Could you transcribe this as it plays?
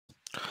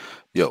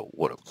Yo,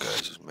 what up,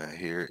 guys? It's Matt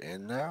here,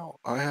 and now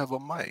I have a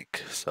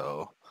mic,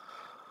 so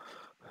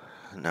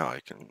now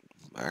I can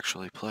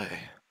actually play.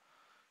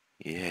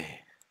 Yay.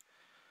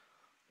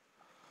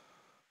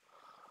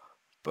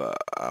 But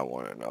I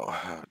want to know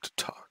how to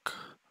talk.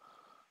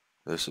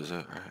 This is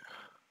it, right?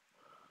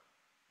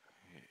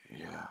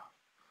 Yeah.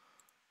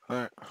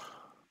 Alright.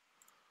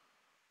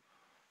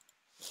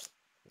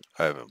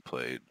 I haven't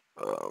played,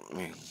 I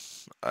mean,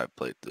 I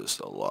played this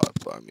a lot,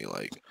 but I mean,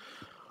 like,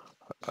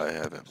 I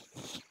haven't.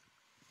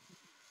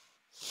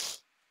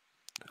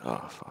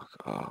 Oh, fuck.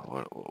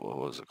 What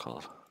was it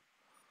called?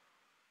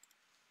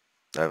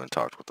 I haven't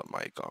talked with the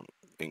mic on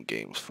in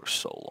games for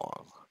so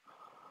long.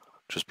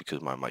 Just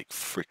because my mic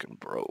freaking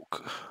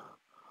broke.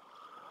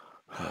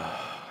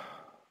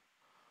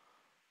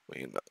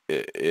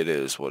 It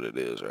is what it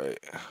is, right?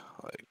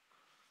 Like,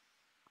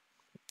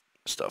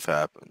 stuff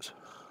happens.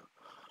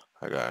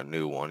 I got a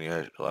new one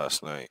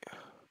last night,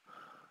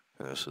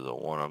 and this is the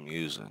one I'm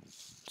using.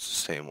 It's the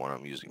same one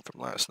I'm using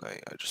from last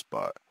night. I just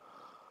bought,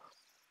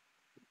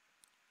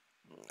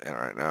 and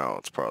right now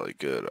it's probably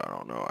good. I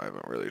don't know. I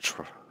haven't really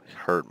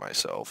heard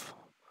myself.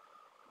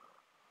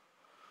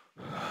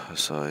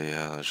 So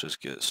yeah, let's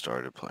just get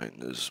started playing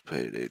this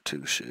Payday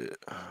 2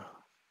 shit.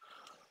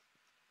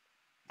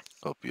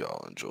 Hope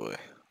y'all enjoy.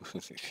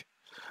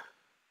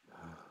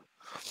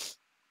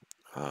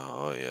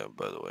 Oh yeah,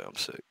 by the way, I'm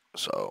sick.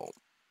 So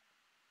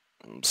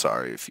I'm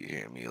sorry if you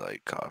hear me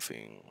like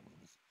coughing,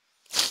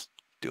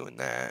 doing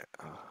that,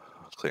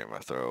 clear my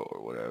throat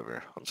or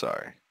whatever. I'm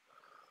sorry.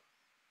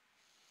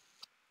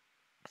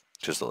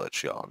 Just to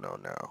let y'all know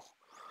now.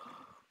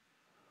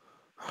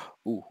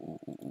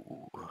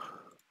 Ooh.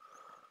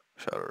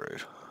 Shadow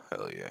Raid.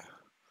 Hell yeah.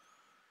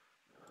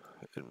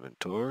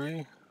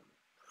 Inventory.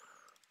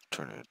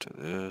 Turn it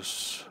into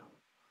this.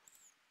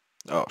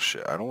 Oh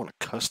shit, I don't want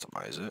to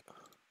customize it.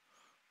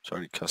 It's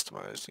already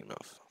customized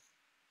enough.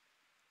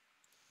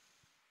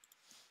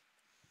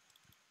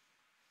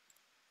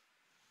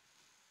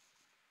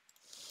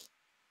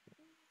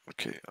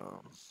 Okay,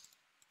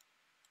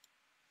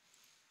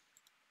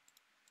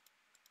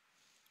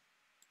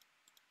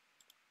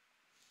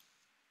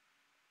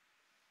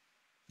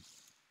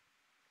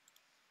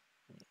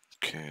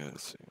 okay,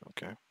 let's see.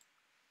 Okay.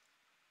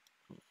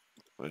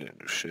 I didn't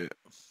do shit.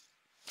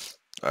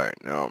 Alright,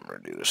 now I'm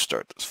ready to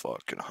start this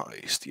fucking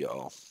heist,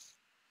 y'all.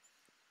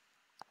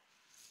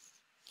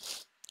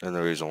 And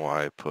the reason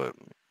why I put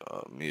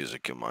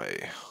music in my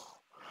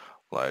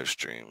live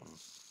stream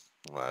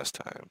last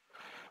time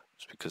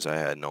is because I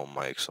had no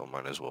mic, so I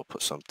might as well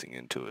put something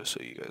into it so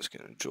you guys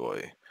can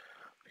enjoy.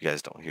 You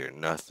guys don't hear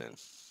nothing.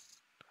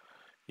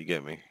 You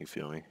get me? You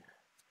feel me?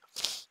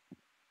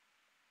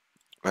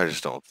 I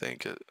just don't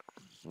think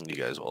you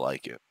guys will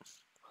like it.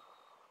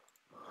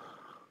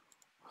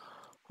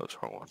 What's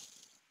wrong one?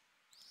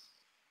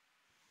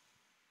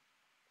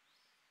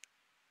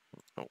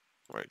 Oh,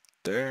 right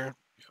there.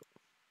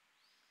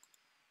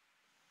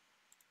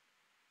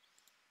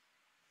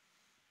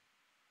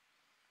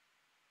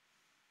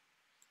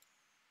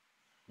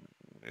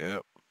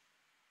 Yep.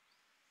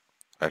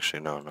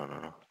 Actually,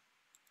 no.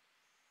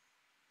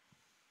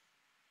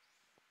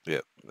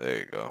 Yep, there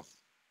you go.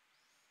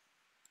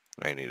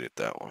 I needed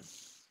that one.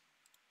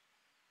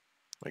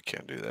 I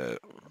can't do that.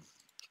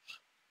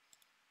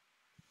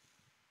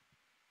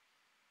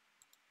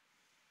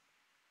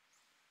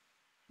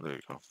 There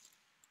you go.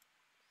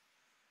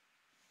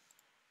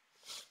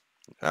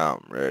 Now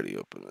I'm ready.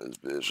 Open this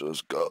bitch.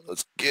 Let's go.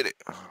 Let's get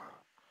it.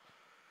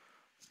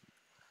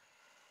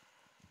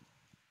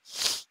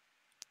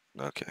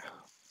 Okay.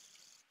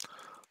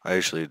 I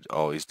usually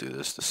always do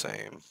this the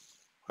same.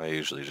 I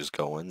usually just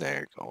go in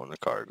there, go in the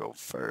car, go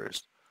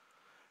first,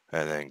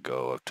 and then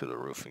go up to the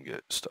roof and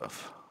get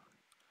stuff.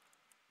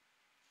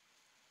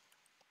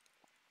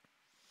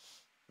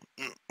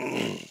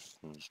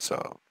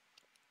 So,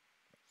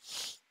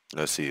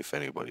 let's see if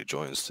anybody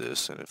joins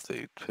this, and if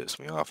they piss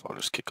me off, I'll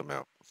just kick them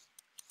out.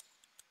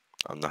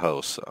 I'm the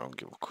host, so I don't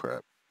give a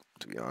crap,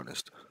 to be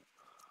honest.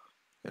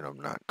 And I'm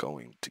not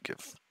going to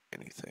give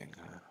anything.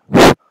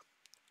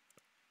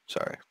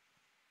 Sorry.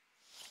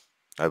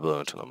 I blew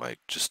into the mic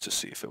just to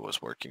see if it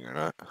was working or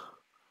not.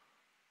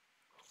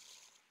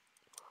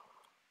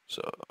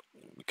 So,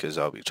 because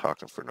I'll be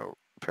talking for no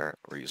apparent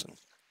reason.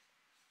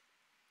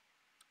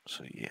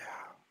 So, yeah.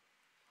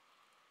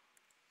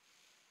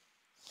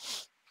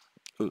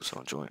 Ooh,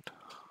 someone joined.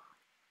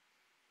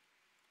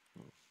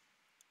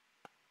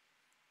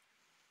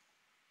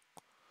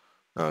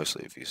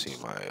 Obviously, if you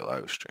see my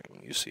live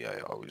stream, you see I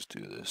always do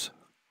this.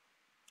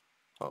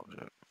 Oh,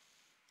 shit.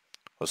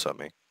 What's up,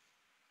 mate?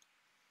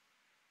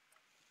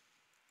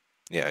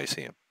 Yeah, I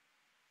see him.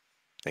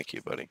 Thank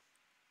you, buddy.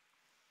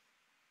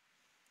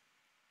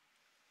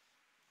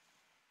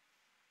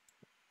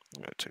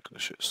 I'm gonna take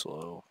this shit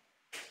slow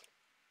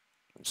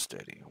and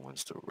steady.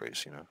 When's the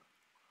race, you know?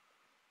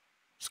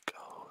 Let's go.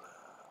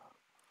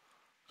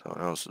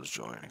 Someone else is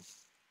joining.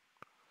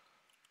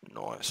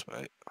 Nice,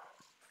 mate.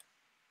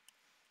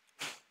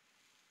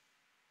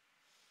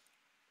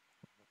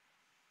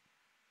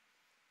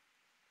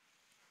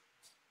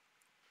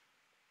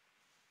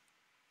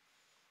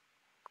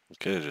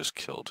 Could have just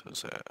killed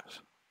his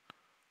ass.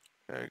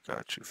 I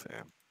got you,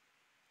 fam.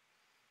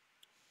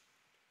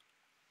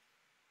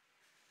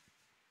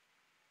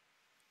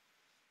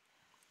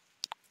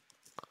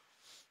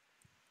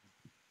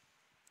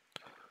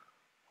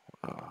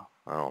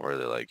 I don't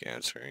really like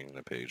answering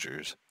the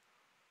pagers.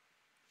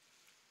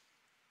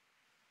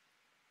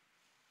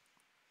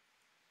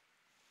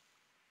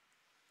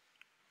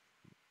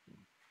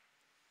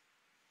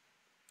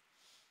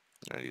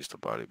 I use the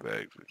body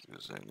bag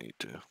because I need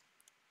to.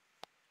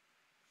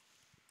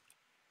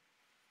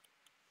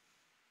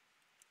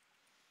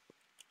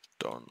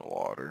 Throw in the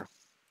water.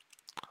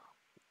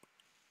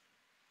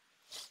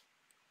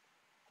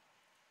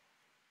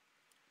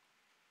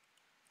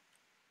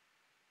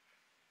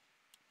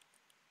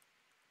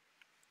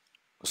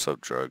 What's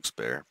up, drugs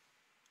bear?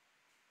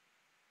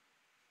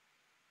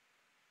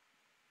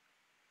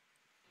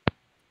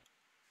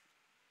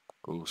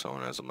 Ooh,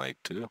 someone has a mic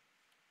too.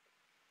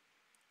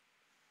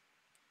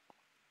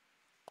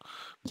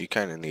 You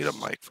kind of need a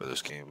mic for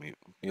this game.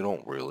 You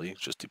don't really,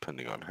 just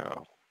depending on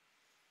how.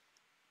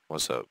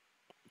 What's up,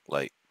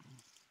 light?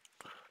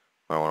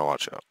 I want to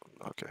watch out.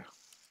 Okay.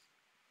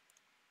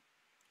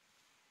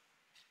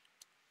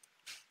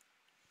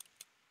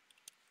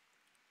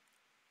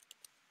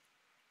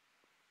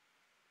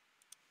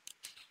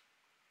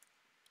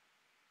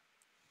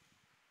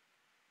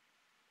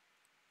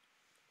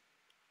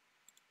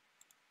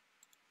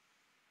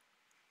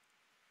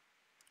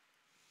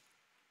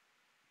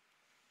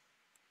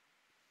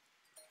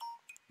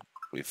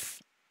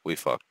 We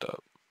fucked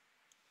up.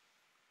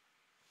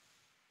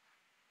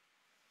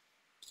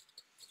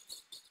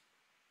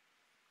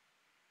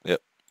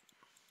 Yep.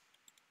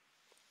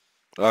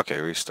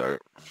 Okay,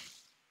 restart.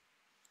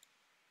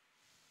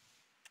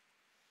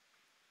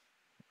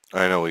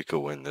 I know we could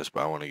win this,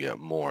 but I want to get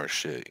more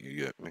shit. You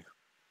get me?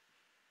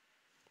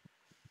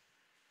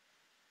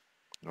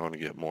 I want to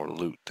get more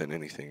loot than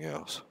anything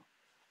else.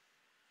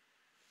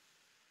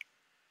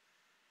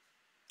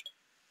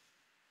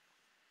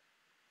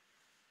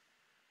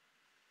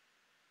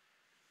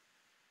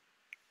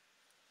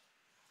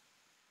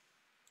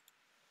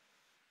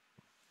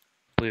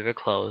 We were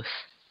close.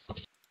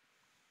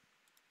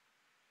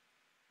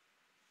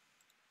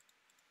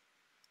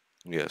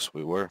 Yes,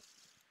 we were.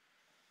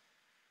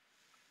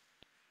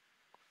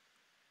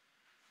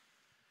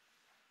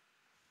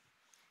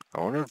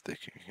 I wonder if they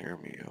can hear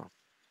me.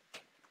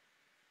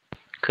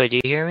 Could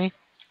you hear me?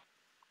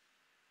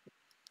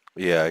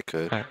 Yeah, I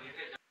could. Or,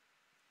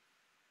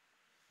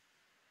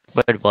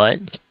 but what?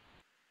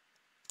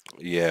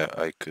 Yeah,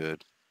 I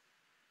could.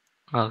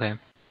 Okay.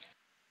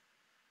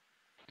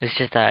 It's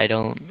just that I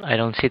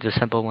don't see the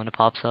symbol when it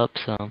pops up,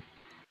 so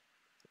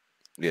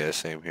Yeah,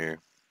 same here.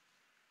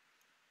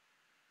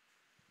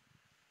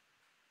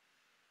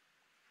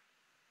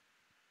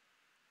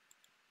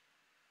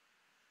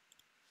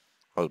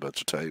 I was about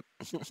to type.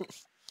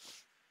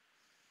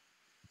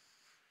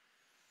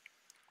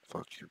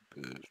 Fuck you,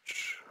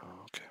 bitch.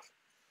 Okay.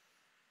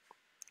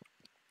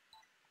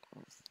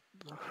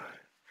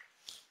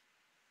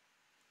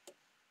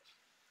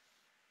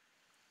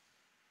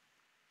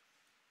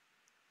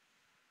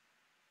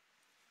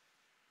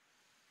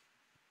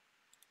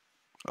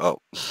 Oh.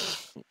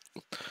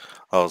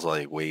 I was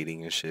like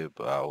waiting and shit,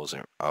 but I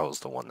wasn't. I was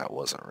the one that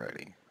wasn't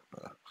ready.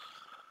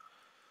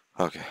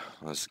 Okay,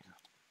 let's.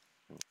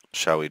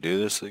 Shall we do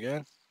this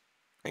again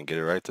and get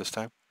it right this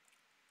time?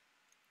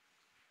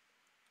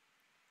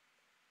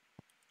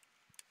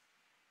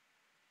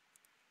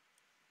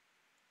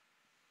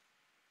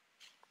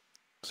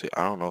 See,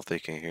 I don't know if they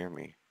can hear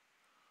me.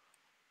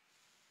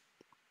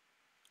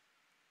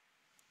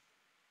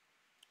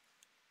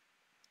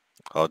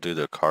 I'll do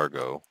the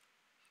cargo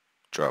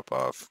drop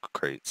off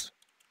crates.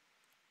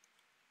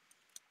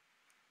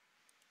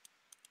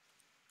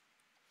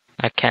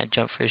 I can't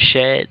jump for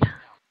shit.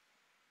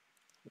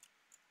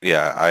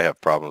 Yeah, I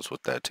have problems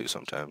with that too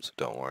sometimes.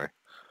 Don't worry.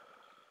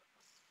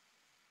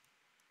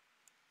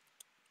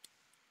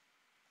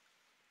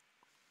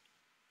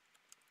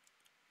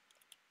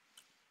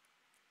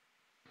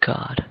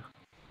 God.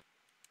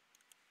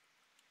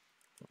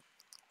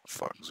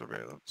 Fuck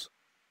surveillance.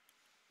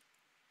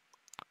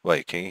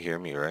 Wait, can you hear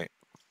me right?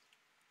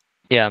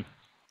 Yeah.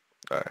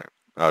 Alright.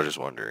 I was just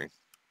wondering.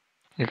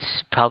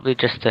 It's probably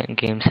just a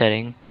game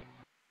setting.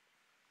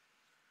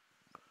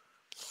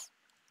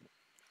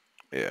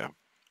 Yeah.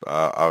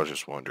 I was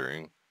just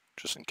wondering,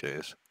 just in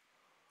case.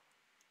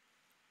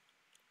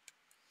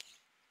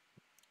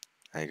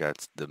 I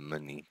got the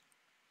money.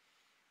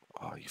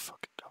 Oh, you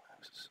fucking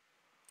dumbasses.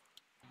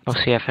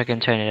 I'll see if I can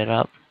turn it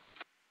up.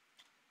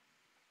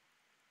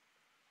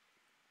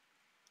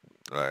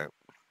 Alright.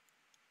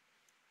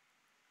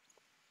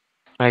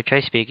 Alright, try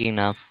speaking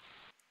now.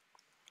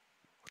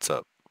 What's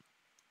up?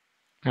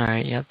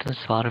 Alright, yep,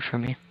 that's louder for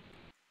me.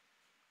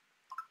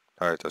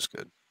 Alright, that's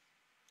good.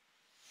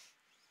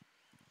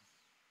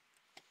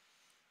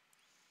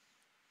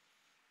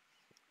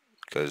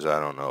 Because I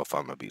don't know if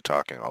I'm going to be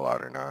talking a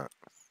lot or not.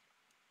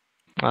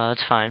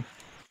 That's fine.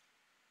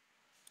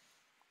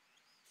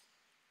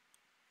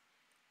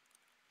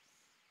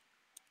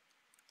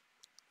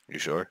 You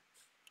sure?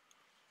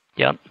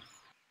 Yep.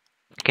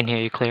 I can hear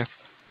you clear.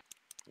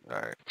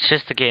 Alright. It's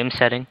just the game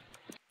setting.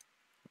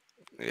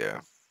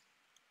 Yeah.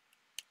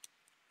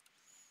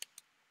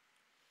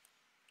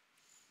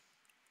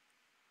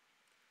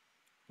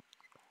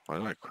 Why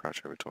do I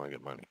crouch every time I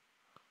get money?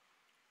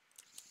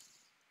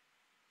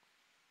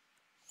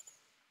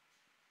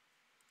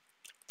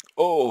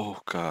 Oh,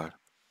 God.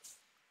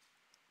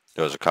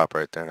 There was a cop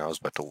right there, and I was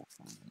about to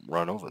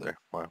run over there.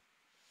 Wow.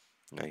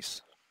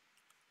 Nice.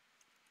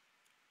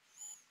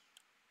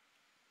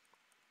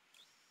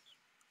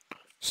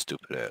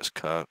 Stupid ass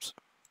cops.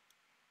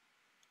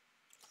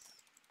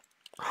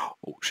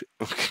 Oh, shit.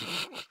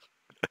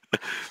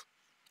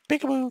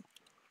 Peekaboo.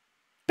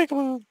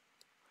 Peekaboo.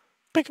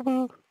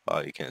 Peekaboo. Oh,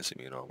 you can't see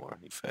me no more,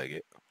 you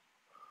faggot.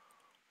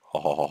 Ho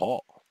ho ho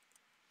ho.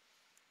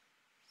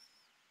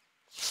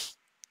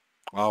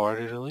 Oh, why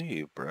did you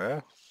leave,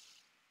 bruh?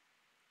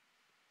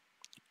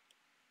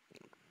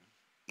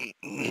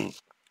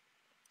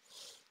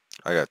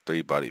 I got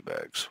 3 body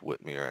bags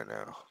with me right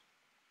now.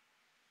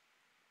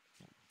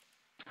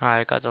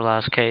 Alright, got the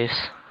last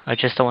case. I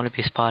just don't want to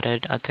be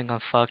spotted. I think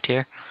I'm fucked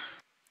here.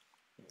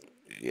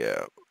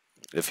 Yeah.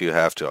 If you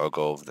have to, I'll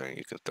go over there and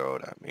you can throw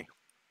it at me.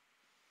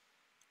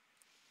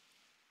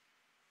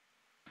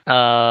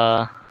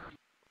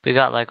 We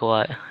got like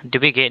what?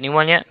 Did we get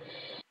anyone yet?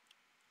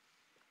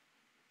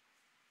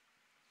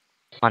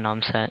 Oh no,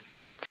 I'm set.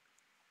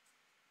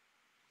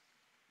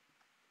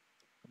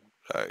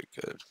 Alright,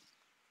 good.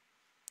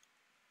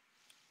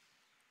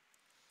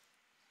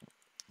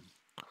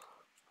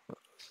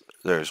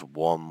 There's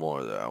one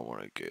more that I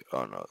want to get.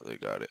 Oh no, they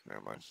got it.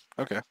 Never mind.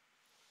 Okay.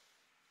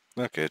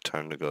 Okay,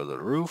 time to go to the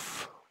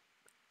roof.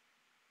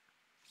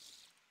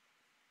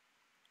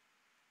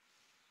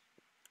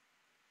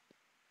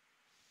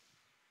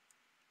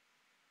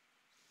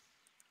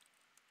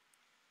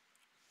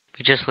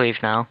 We just leave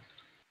now.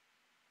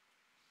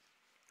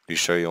 You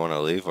sure you want to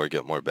leave or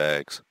get more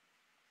bags?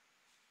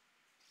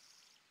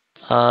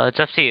 It's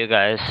up to you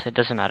guys. It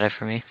doesn't matter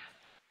for me.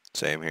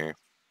 Same here.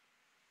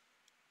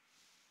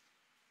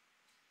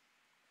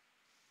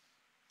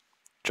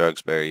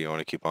 Drugsberry, you want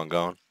to keep on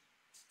going?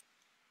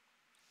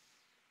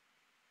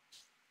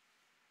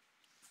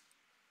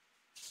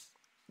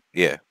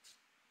 Yeah.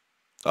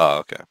 Oh,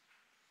 okay.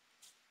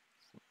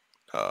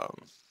 Um.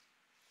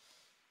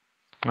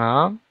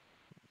 No?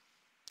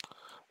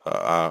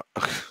 Uh.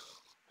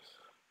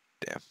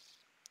 Damn.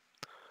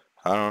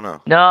 I don't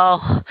know.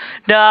 No!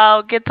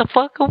 No! Get the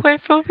fuck away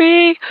from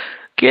me!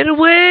 Get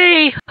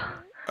away! All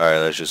right,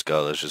 let's just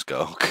go. Let's just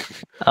go.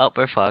 Oh,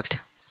 we're fucked.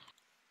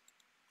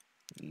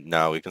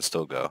 Now we can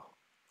still go.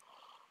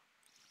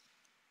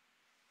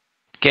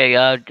 Okay,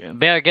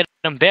 Bear, get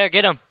him! Bear,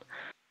 get him!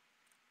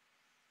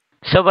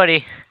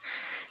 Somebody!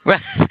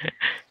 Run!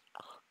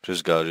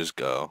 Just go. Just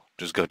go.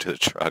 Just go to the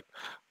truck.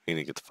 We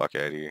need to get the fuck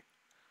out of here.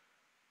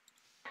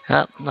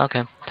 Oh,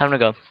 okay. Time to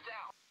go.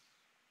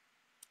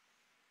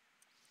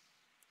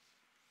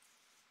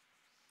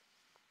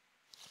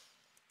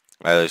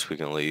 At least we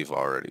can leave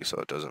already, so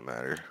it doesn't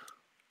matter.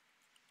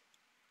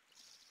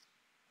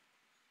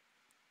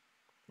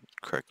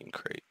 Cracking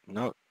crate.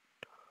 No.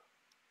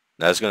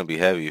 That's gonna be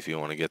heavy if you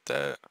want to get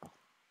that.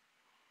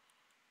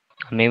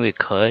 I mean, we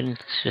could.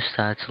 It's just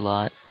that it's a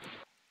lot.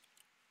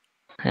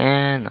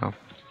 No.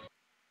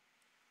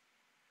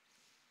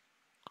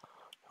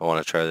 I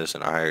want to try this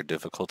in a higher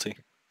difficulty.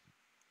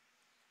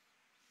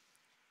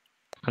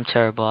 I'm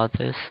terrible at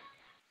this.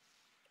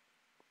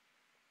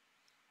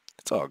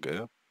 It's all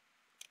good.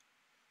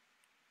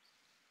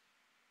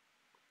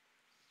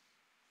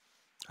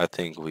 I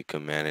think we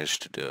can manage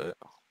to do it.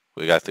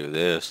 We got through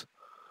this.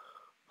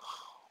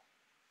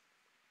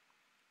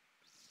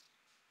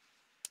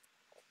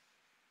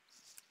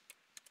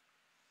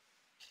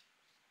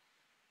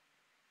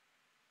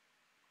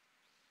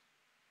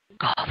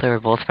 Oh, they were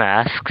both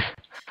masks.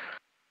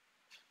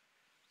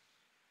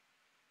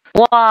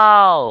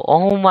 Wow!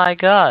 Oh my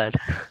god.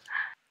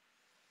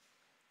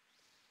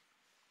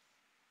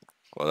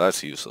 Well,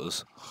 that's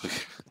useless.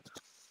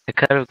 I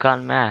could have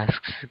gotten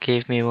masks. It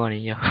gave me money,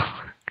 yo.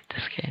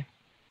 This game.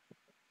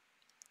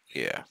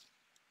 Yeah.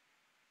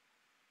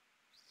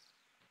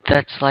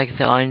 That's like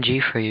the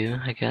RNG for you,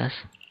 I guess.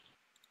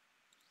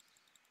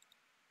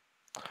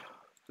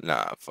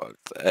 Nah, fuck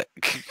that.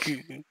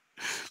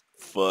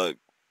 Fuck.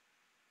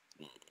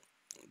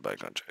 Buy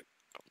contract.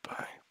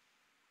 Bye.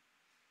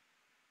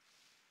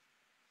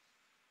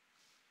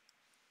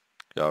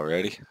 Y'all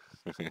ready?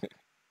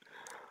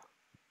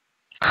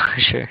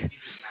 Sure.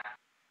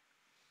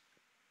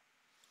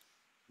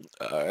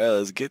 Alright,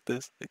 let's get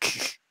this.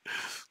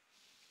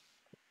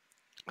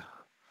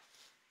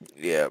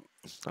 Yeah.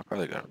 I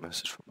probably got a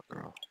message from a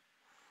girl.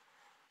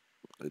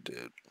 I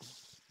did.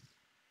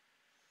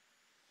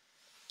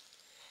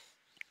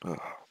 Oh.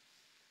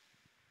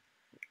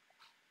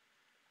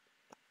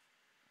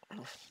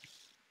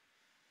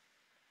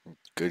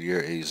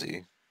 Goodyear AZ.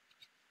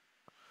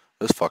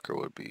 This fucker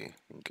would be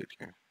in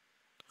Goodyear.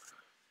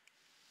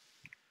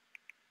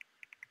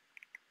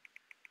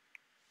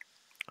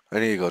 I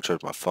need to go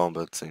charge my phone,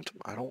 but at the same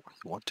time, I don't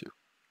really want to.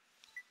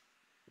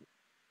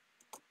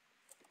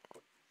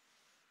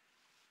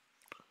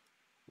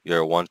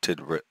 Your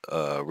wanted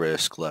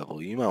risk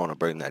level. You might want to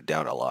bring that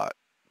down a lot.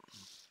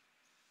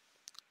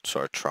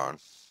 Sartron.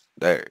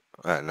 There.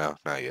 No,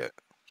 not yet.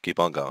 Keep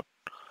on going.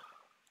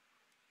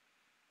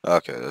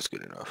 Okay, that's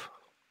good enough.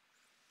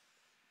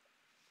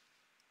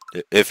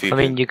 If you I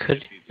mean, can. you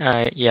could.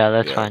 Yeah,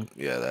 that's Yeah, fine.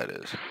 yeah, that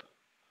is.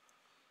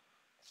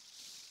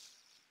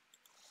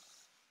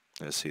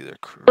 Let's see their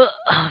crew.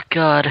 Oh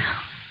God.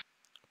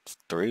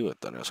 3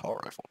 with an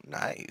assault rifle.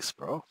 Nice,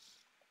 bro.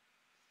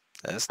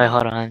 That's Wait, nice.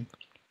 hold on.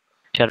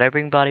 Should I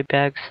bring body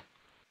bags?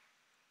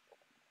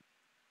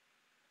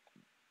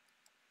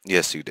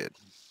 Yes, you did.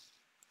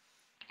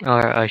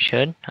 Or I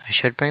should? I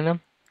should bring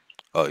them?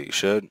 Oh, you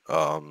should.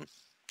 I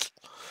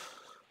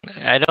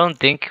don't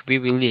think we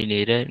really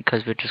need it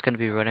because we're just gonna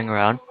be running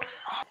around.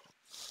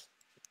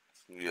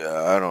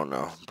 Yeah, I don't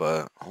know,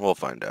 but we'll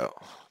find out.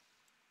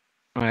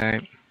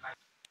 Alright.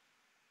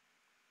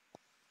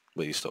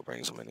 But he still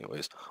brings them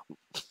anyways.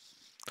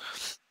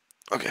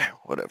 Okay,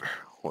 whatever.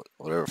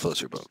 Whatever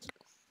floats your boat.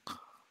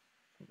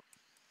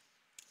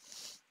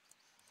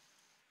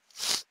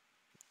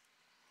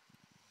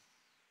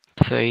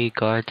 3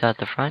 guards at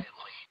the front.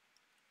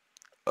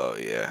 Oh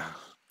yeah.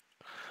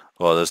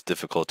 Well, this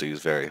difficulty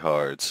is very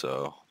hard,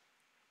 so.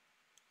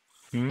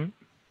 Hmm?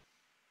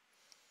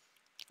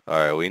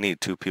 Alright, we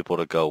need 2 people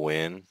to go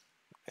in,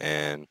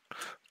 and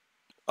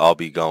I'll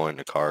be going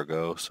to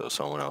cargo, so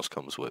someone else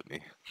comes with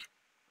me.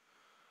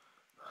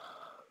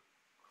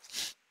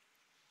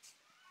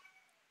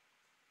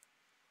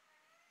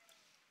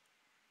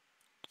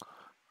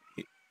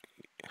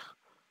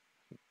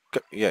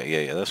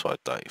 Yeah, that's what I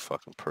thought, you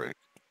fucking prick.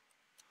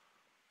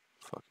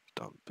 Fucking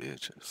dumb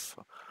bitch.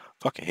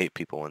 Fucking hate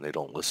people when they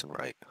don't listen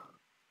right.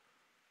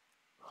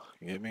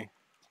 You get me?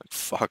 Like,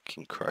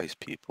 fucking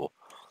Christ, people.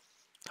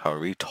 How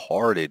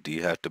retarded do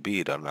you have to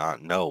be to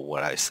not know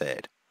what I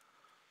said?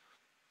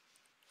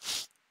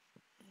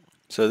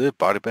 So there's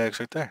body bags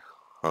right there.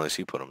 Unless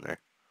you put them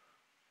there.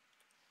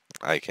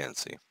 I can't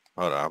see.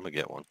 Hold on, I'm gonna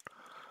get one.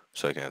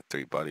 So I can have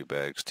 3 body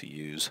bags to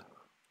use.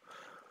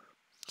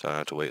 So I don't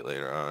have to wait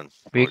later on.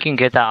 We can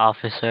get that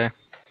officer.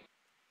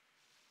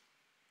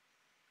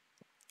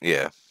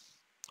 Yeah.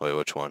 Wait,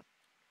 which one?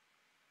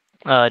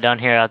 Down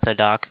here at the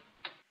dock.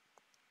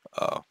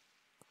 Oh.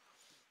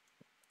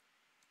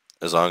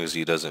 As long as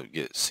he doesn't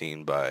get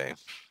seen by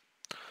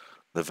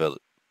the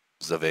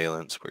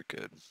surveillance, we're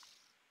good.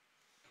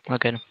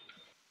 Okay.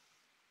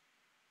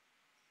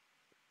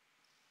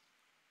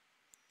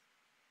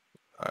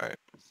 Alright.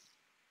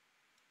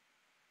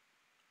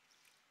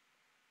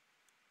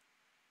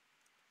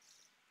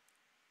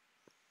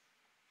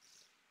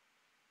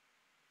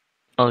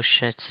 Oh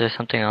shit, is there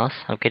something else?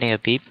 I'm getting a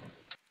beep.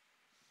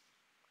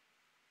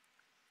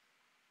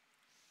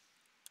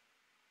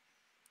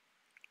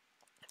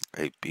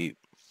 Hey, beep.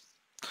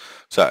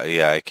 So,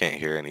 yeah, I can't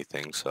hear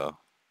anything, so.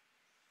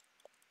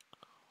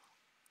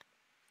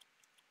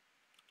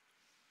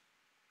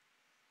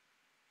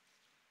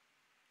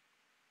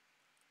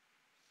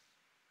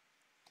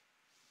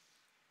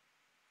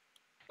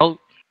 Oh,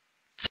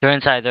 they're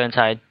inside, they're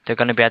inside. They're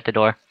gonna be at the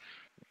door.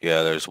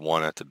 Yeah, there's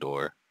one at the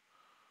door.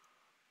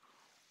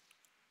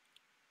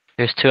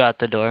 There's 2 at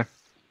the door,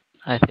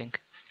 I think.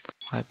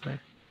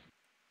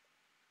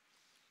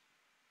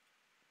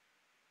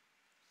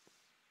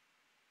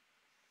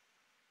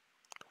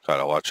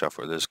 Gotta watch out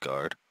for this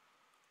guard.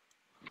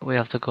 We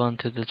have to go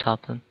into the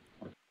top then.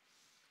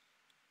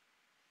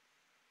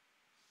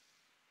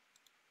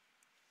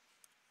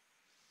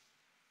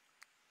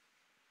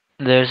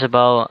 There's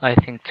about, I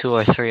think, 2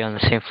 or 3 on the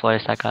same floor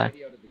as that guy.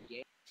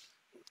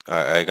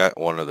 I got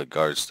one of the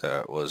guards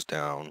that was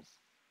down.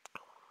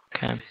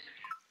 Okay.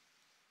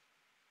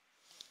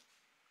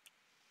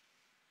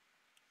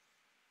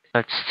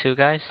 That's 2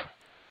 guys?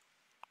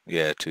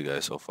 Yeah, 2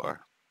 guys so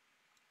far.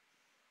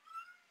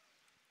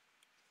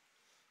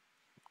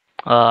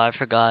 I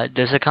forgot.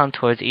 Does it count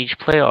towards each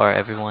player or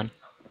everyone?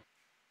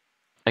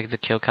 Like the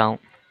kill count?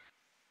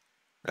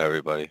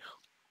 Everybody.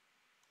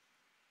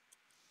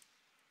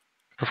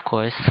 Of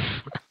course.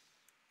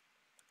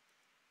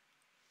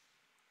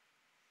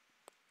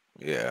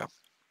 Yeah,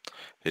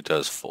 it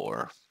does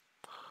 4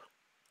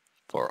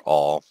 for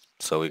all.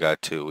 So we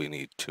got 2. We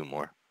need 2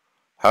 more.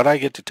 How'd I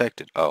get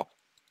detected? Oh,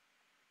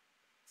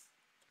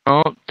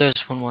 Oh,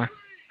 there's one more.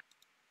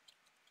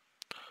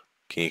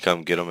 can you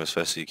come get him as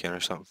fast as you can or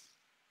something?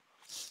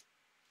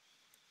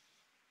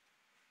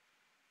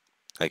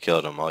 I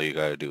killed him. All you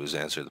gotta do is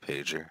answer the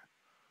pager.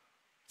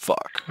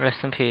 Fuck.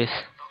 Rest in peace.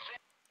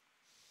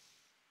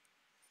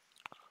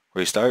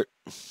 Restart?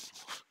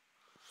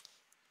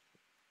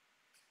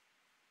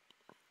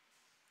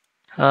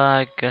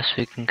 I guess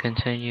we can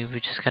continue.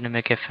 We just gotta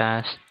make it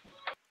fast.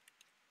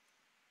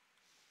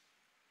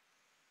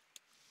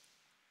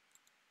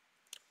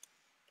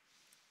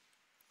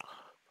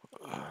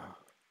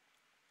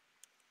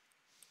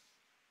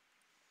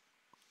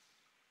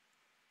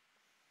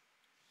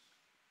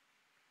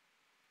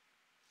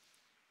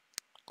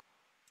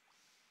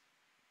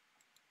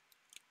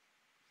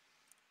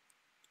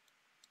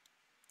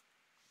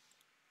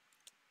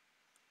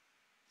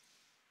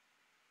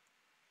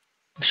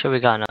 I'm sure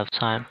we got enough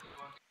time.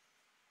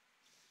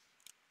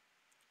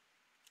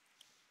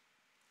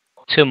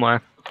 2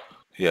 more.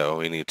 Yeah,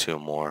 we need 2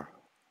 more.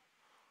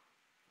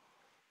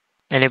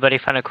 Anybody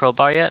find a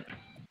crowbar yet?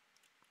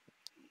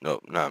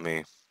 Nope, not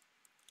me.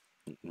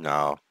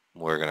 No,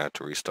 we're gonna have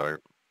to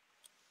restart.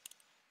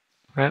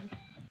 Right.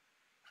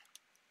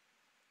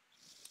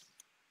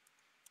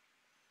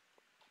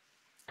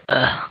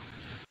 Ugh.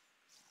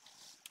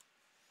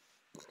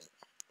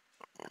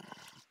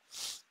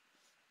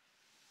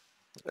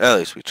 At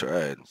least we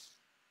tried.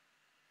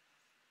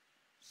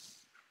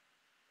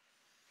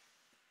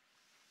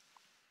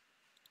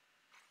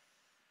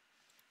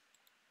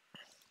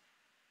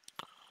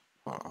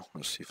 Oh,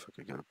 let's see if I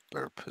can get a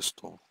better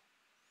pistol.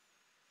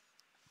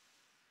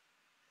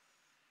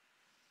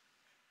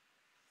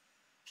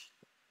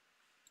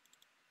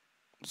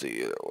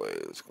 Either way,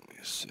 it's gonna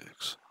be a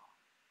 6.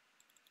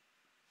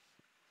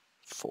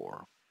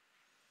 4.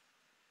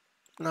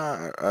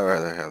 Nah, I'd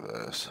rather have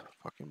this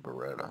fucking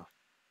Beretta.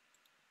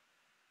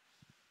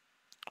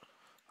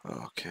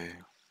 Okay.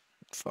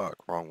 Fuck,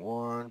 wrong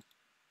one.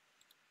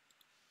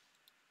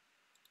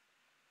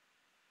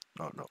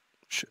 Oh no,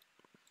 shit.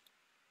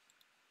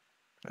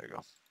 There you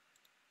go.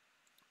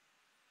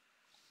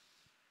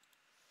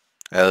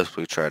 At least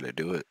we tried to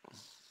do it.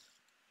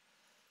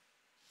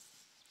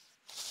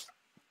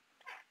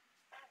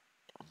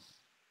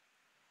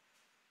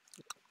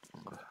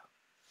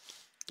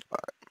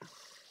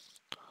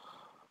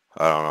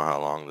 I don't know how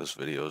long this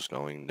video is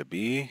going to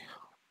be,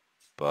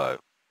 but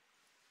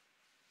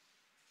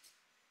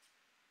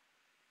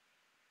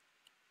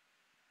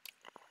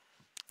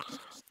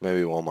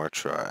maybe one more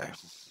try.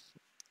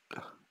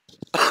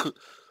 And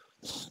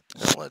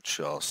let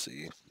y'all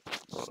see.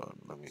 Hold on,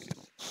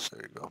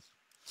 there you go.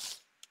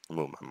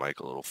 Move my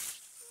mic a little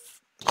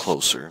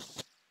closer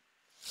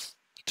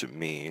to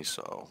me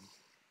so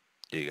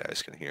you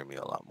guys can hear me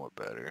a lot more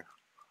better.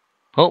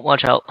 Oh,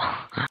 watch out.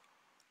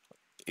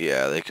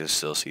 Yeah, they can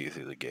still see you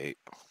through the gate.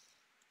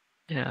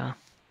 Yeah.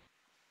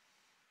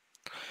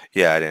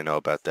 Yeah, I didn't know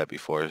about that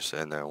before,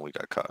 and then we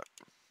got caught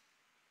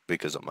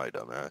because of my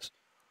dumbass.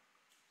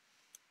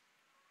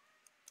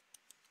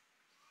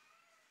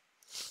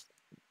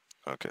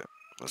 Okay,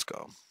 let's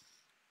go.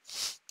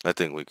 I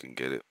think we can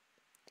get it.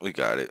 We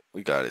got it.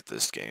 We got it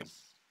this game.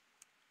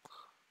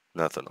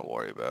 Nothing to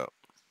worry about.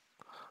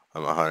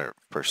 I'm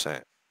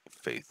 100%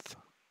 faithful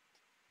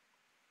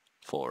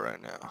right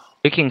now.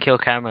 We can kill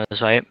cameras,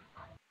 right?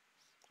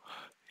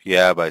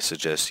 Yeah, but I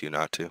suggest you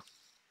not to.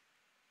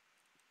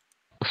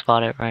 We'll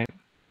spot it, right?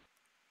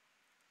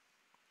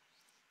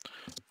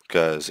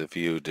 Because if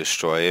you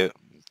destroy it,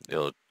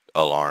 it'll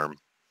alarm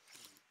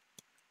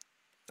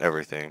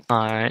everything.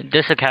 Alright.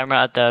 There's a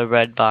camera at the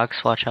red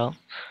box. Watch out.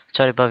 It's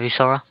right above you,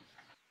 Sora.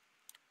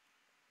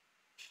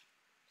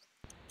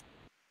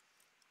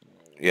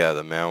 Yeah,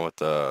 the man with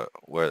the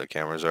where the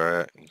cameras are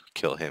at, you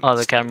kill him Oh,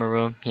 the instead. camera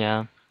room.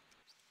 Yeah.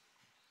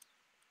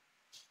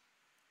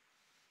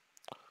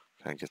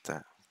 Can I get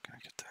that? Can I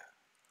get that?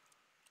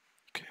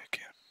 Okay, I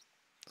can.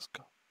 Let's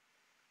go.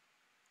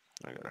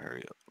 I gotta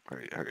hurry up.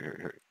 Hurry, hurry,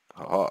 hurry, hurry.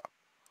 Haha.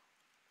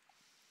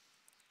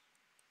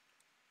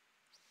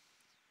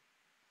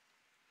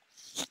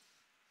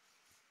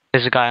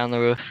 There's a guy on the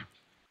roof.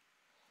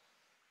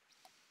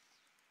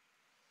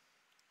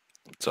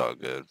 It's all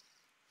good.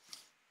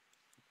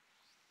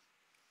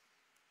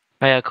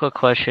 Oh, yeah, quick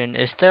question.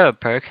 Is there a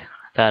perk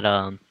that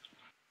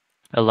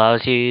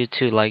allows you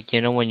to, like,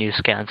 you know, when you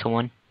scan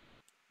someone?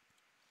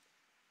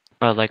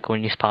 Or like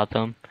when you spot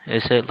them?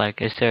 Is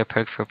there a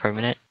perk for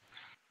permanent?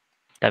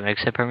 That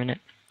makes it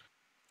permanent?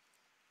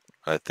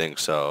 I think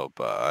so,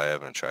 but I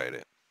haven't tried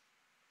it.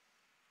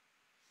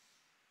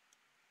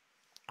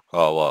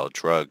 Oh, well,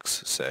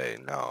 drugs say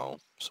no,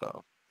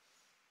 so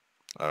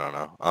I don't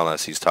know.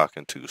 Unless he's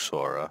talking to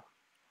Sora.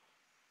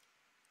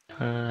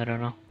 I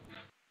don't know.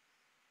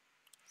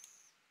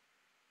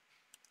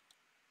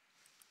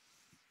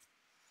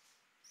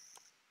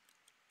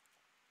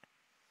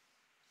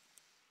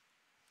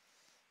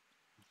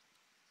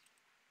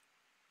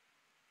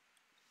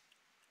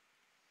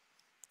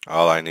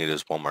 All I need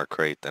is one more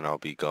crate, then I'll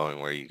be going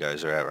where you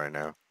guys are at right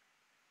now.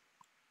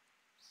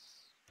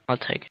 I'll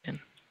take it.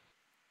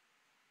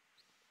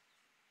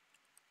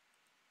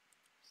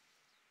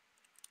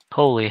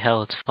 Holy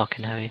hell, it's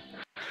fucking heavy.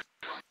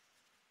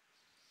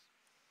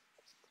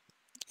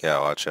 Yeah,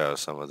 watch out.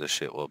 Some of this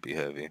shit will be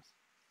heavy.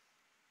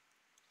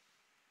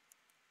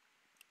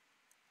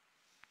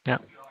 Yeah.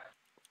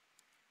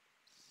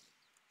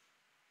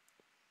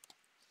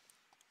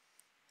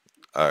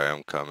 Alright,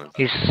 I'm coming.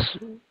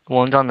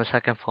 One's on the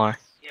second floor.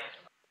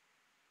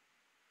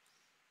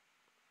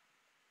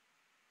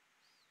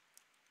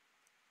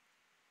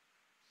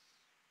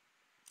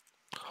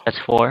 That's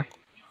 4.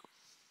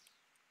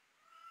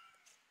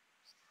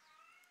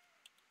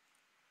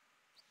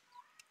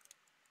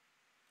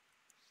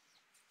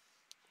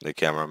 The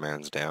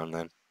cameraman's down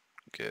then?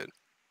 Good.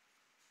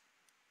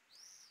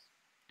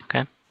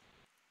 Okay.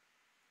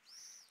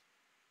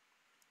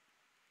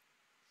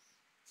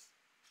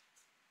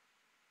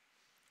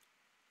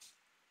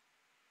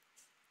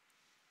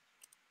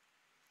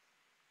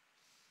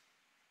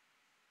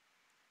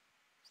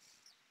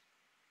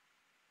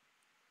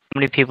 How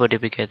many people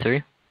did we get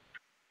through?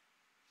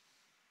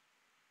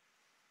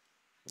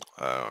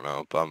 I don't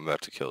know, but I'm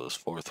about to kill this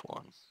fourth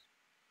one.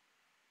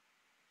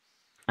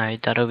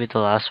 Alright, that'll be the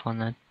last one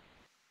then.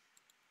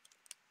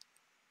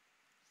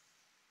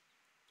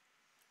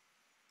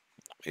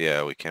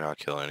 Yeah, we cannot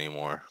kill any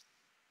more.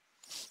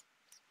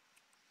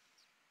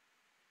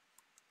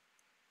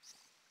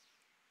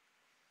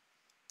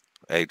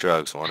 Hey,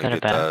 Drugs, want to Set it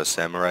get back. the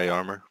samurai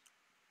armor?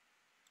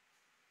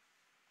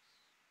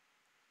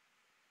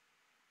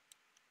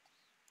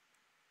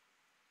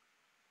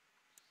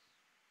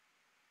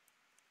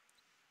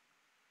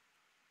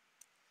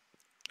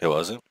 It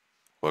wasn't?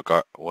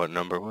 What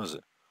number was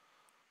it?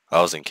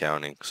 I wasn't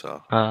counting,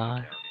 so.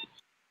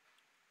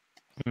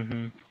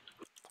 Mhm.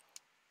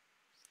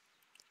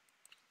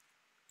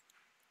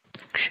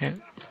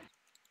 Shit.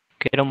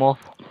 Get him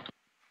off.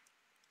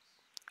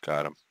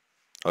 Got him.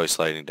 Oh, he's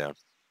sliding down.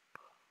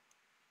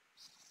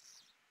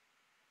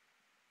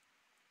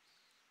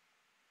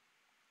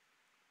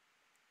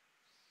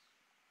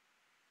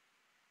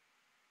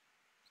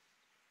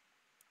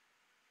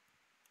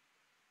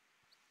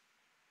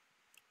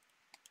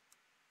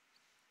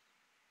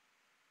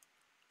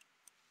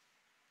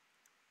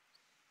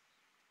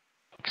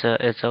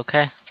 It's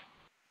okay.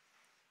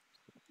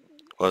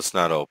 Well, it's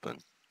not open.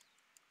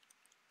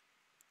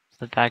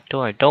 The back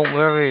door. Don't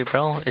worry,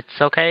 bro. It's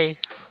okay.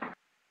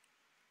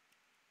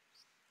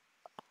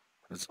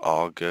 It's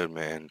all good,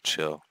 man.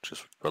 Chill.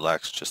 Just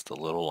relax just a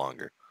little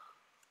longer.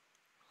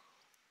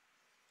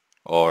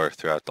 Or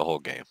throughout the whole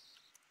game.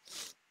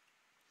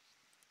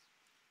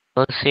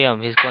 Let's see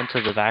him. He's going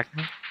to the back.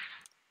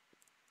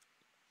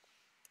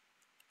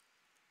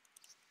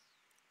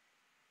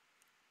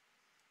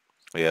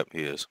 Yep,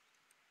 he is.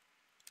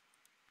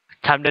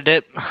 Time to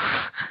dip.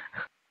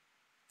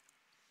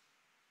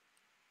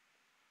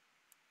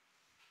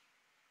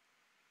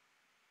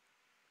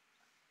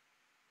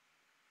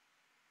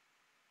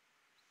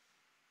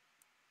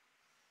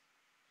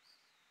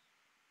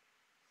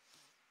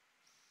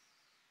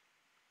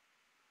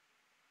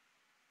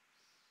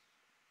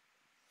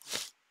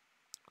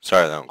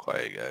 Sorry that I'm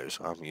quiet, guys.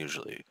 I'm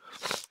usually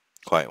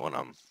quiet when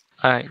I'm...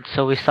 Alright,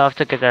 so we still have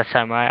to get that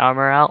samurai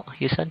armor out,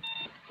 you said?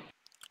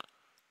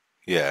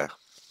 Yeah.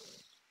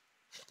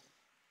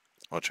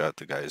 Watch out,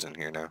 the guy's in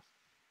here now.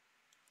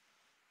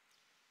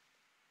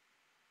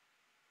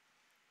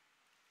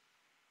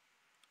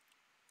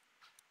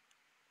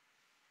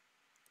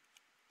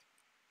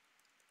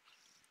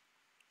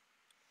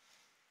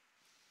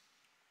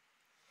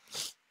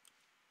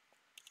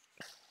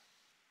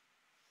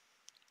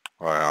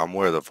 Alright, I'm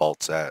where the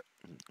vault's at.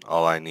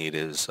 All I need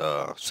is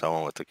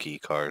someone with a key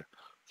card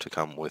to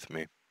come with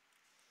me.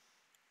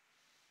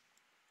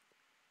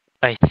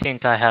 I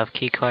think I have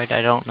keycard,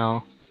 I don't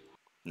know.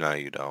 No,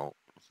 you don't.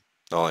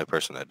 The only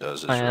person that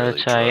does is Alright, really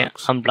let's try.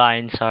 Drugs. I'm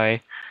blind,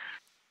 sorry.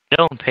 I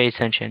don't pay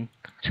attention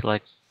to,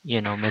 like,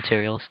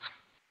 materials.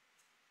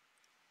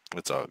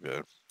 It's all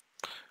good.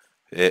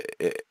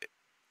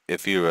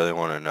 If you really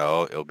want to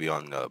know, it'll be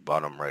on the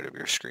bottom right of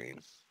your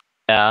screen.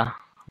 Yeah,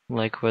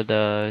 like where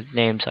the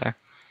names are.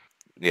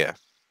 Yeah.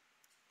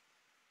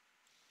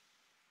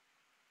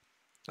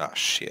 Ah,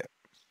 shit.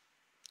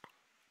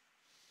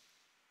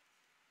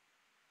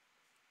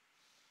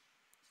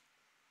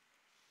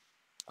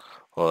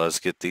 Well, let's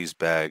get these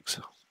bags.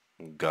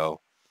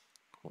 Go.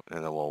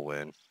 And then we'll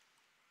win.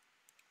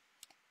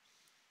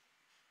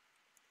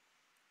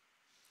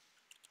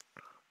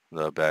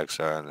 The bags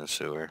are in the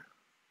sewer.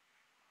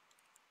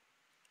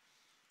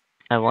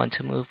 I want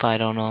to move, but I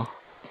don't know.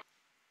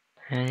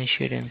 And he's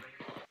shooting.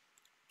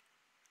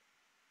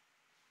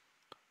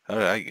 How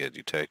did I get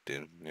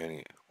detected?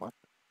 What?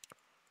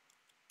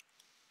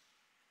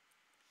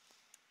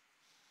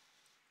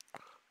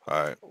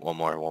 Alright, one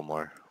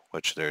more.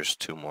 Which there's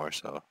two more,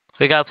 so.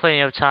 We got plenty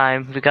of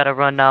time. We gotta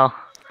run now.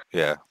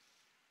 Yeah.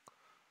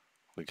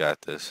 We got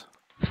this.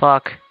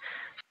 Fuck.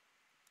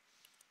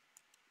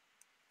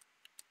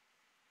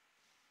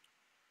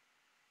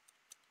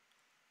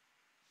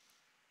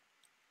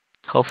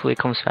 Hopefully it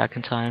comes back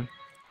in time.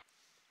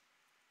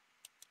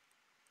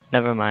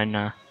 Never mind,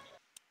 nah.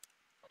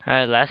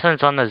 Alright, last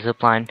one's on the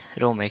zip line.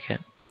 It'll make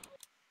it.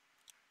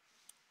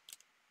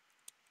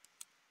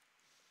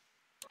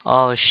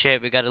 Oh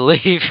shit, we gotta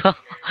leave.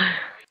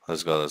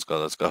 Let's go.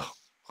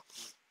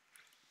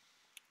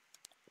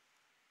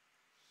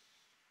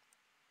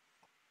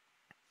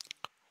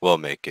 We'll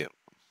make it.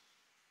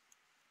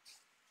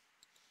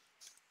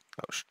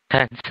 Oh,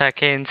 10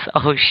 seconds.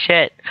 Oh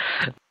shit.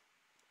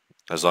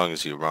 as long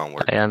as you run,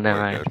 Yeah, never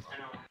we're mind. good.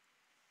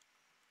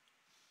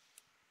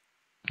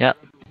 Yep.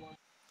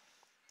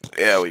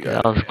 Yeah, we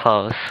got That was it.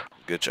 close.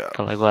 Good job.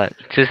 For like what?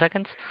 2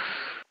 seconds?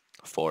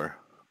 4.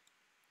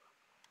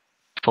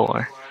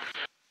 4.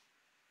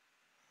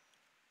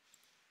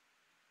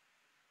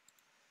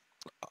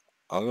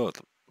 I'll go with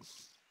the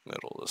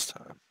middle this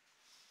time.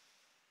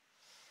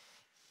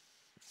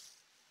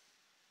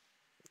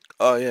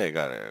 Oh yeah, you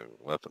got a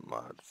weapon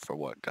mod. For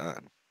what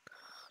gun?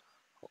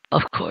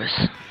 Of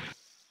course.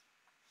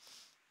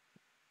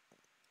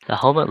 The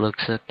helmet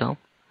looks sick though.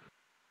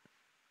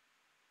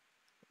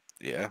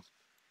 yeah.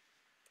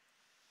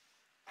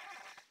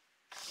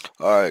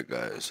 Alright,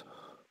 guys.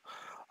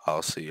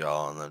 I'll see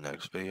y'all in the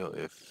next video.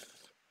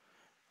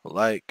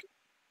 Like,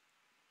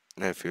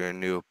 if you're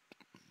new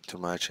to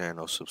my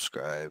channel,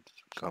 subscribe.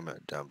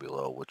 Comment down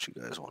below what you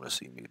guys want to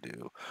see me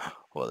do.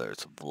 Whether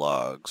it's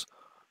vlogs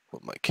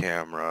with my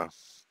camera,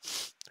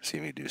 see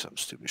me do some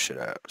stupid shit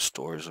at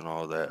stores and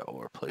all that,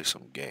 or play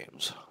some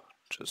games.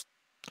 Just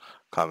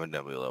comment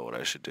down below what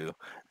I should do,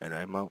 and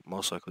I might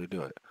most likely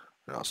do it.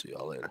 And I'll see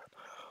y'all later.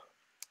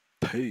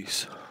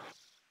 Peace.